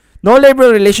No label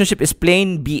relationship is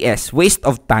plain BS, waste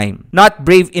of time. Not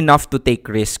brave enough to take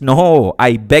risk. No,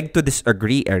 I beg to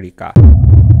disagree, Erica.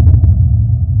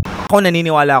 Ako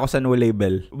naniniwala ako sa no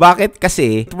label. Bakit?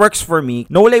 Kasi it works for me.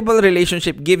 No label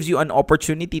relationship gives you an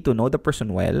opportunity to know the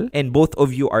person well, and both of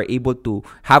you are able to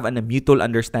have a mutual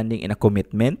understanding and a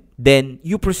commitment. Then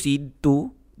you proceed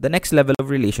to the next level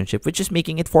of relationship, which is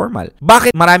making it formal.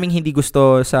 Bakit maraming hindi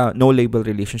gusto sa no-label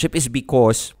relationship is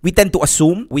because we tend to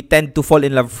assume, we tend to fall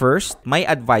in love first. My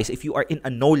advice, if you are in a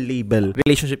no-label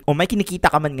relationship o may kinikita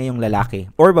ka man ngayong lalaki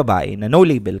or babae na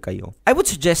no-label kayo, I would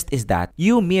suggest is that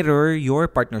you mirror your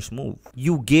partner's move.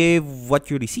 You give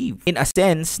what you receive. In a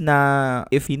sense na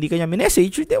if hindi ka niya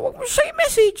minessage, then wag mo siya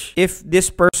i-message. If this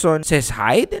person says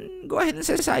hi, then go ahead and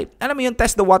say hi. Alam mo yun,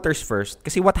 test the waters first.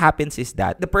 Kasi what happens is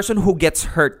that the person who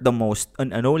gets hurt the most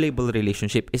on a no-label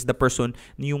relationship is the person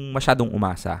yung masyadong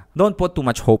umasa. Don't put too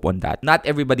much hope on that. Not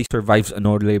everybody survives a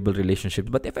no-label relationship,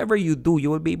 but if ever you do,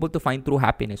 you will be able to find true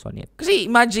happiness on it. Kasi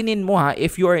imaginein mo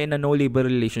if you are in a no-label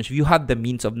relationship, you have the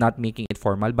means of not making it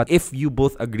formal, but if you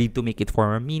both agree to make it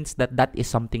formal, means that that is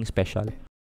something special.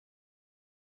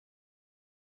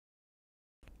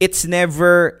 It's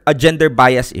never a gender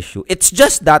bias issue. It's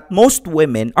just that most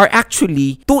women are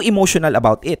actually too emotional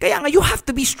about it. Kaya nga, you have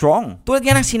to be strong. Tulad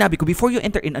nga ng sinabi ko, before you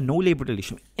enter in a no-label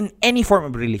relationship, in any form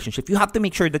of relationship, you have to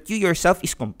make sure that you yourself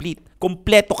is complete.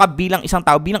 Kompleto ka bilang isang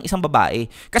tao, bilang isang babae.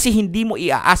 Kasi hindi mo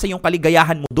iaasa yung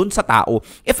kaligayahan mo dun sa tao.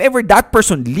 If ever that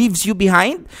person leaves you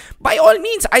behind, by all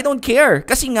means, I don't care.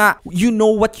 Kasi nga, you know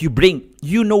what you bring.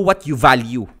 You know what you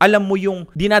value. Alam mo yung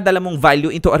dinadala mong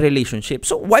value into a relationship.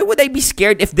 So why would I be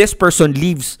scared if this person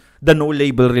leaves the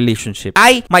no-label relationship?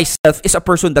 I, myself, is a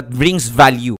person that brings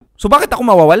value. So bakit ako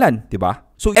mawawalan? Diba?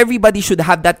 So everybody should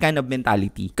have that kind of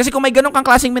mentality. Kasi kung may ganun kang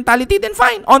klaseng mentality, then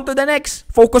fine. On to the next.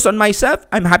 Focus on myself.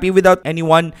 I'm happy without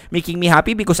anyone making me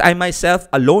happy because I myself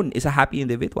alone is a happy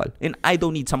individual. And I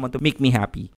don't need someone to make me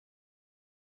happy.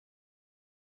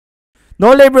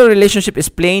 No-label relationship is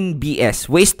plain BS,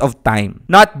 waste of time.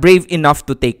 Not brave enough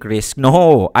to take risk.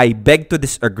 No, I beg to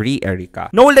disagree,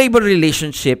 Erica. No-label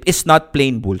relationship is not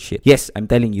plain bullshit. Yes, I'm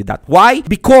telling you that. Why?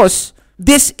 Because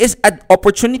this is an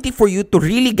opportunity for you to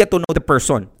really get to know the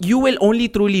person. You will only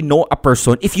truly know a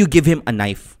person if you give him a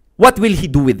knife. What will he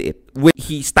do with it? Will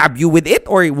he stab you with it,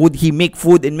 or would he make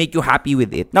food and make you happy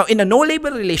with it? Now, in a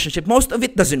no-label relationship, most of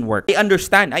it doesn't work. I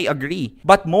understand, I agree.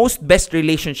 But most best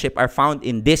relationships are found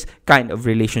in this kind of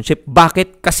relationship.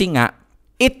 Bakit? Kasi nga,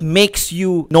 it makes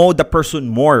you know the person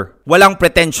more. Walang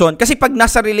pretension. Kasi pag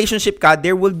nasa relationship ka,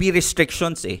 there will be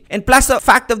restrictions eh. And plus, the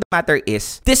fact of the matter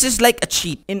is, this is like a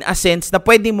cheat in a sense na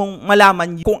pwede mong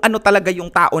malaman kung ano talaga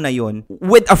yung tao na yon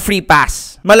with a free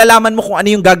pass. Malalaman mo kung ano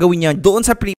yung gagawin niya doon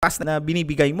sa free pass na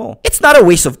binibigay mo. It's not a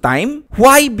waste of time.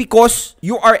 Why? Because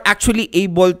you are actually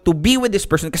able to be with this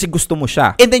person kasi gusto mo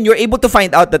siya. And then you're able to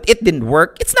find out that it didn't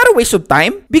work. It's not a waste of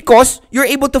time because you're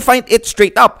able to find it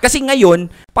straight up. Kasi ngayon,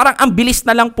 parang ang bilis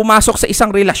na lang pumasok sa isang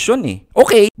relasyon eh.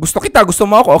 Okay, gusto kita, gusto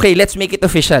mo ako. Okay, let's make it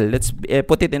official. Let's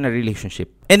put it in a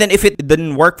relationship. And then if it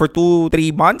didn't work for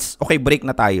 2-3 months, okay, break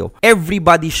na tayo.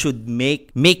 Everybody should make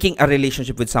making a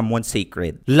relationship with someone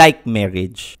sacred. Like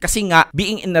marriage. Kasi nga,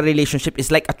 being in a relationship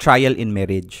is like a trial in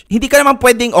marriage. Hindi ka naman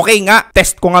pwedeng, okay nga,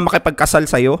 test ko nga makipagkasal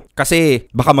sa'yo kasi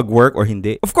baka mag-work or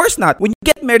hindi. Of course not. When you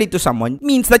get married to someone,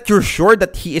 means that you're sure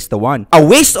that he is the one. A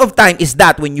waste of time is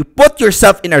that when you put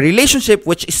yourself in a relationship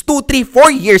which is 2, 3,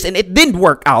 4 years and it didn't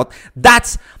work out,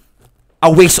 that's a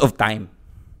waste of time.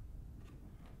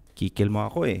 Kikil mo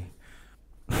ako eh.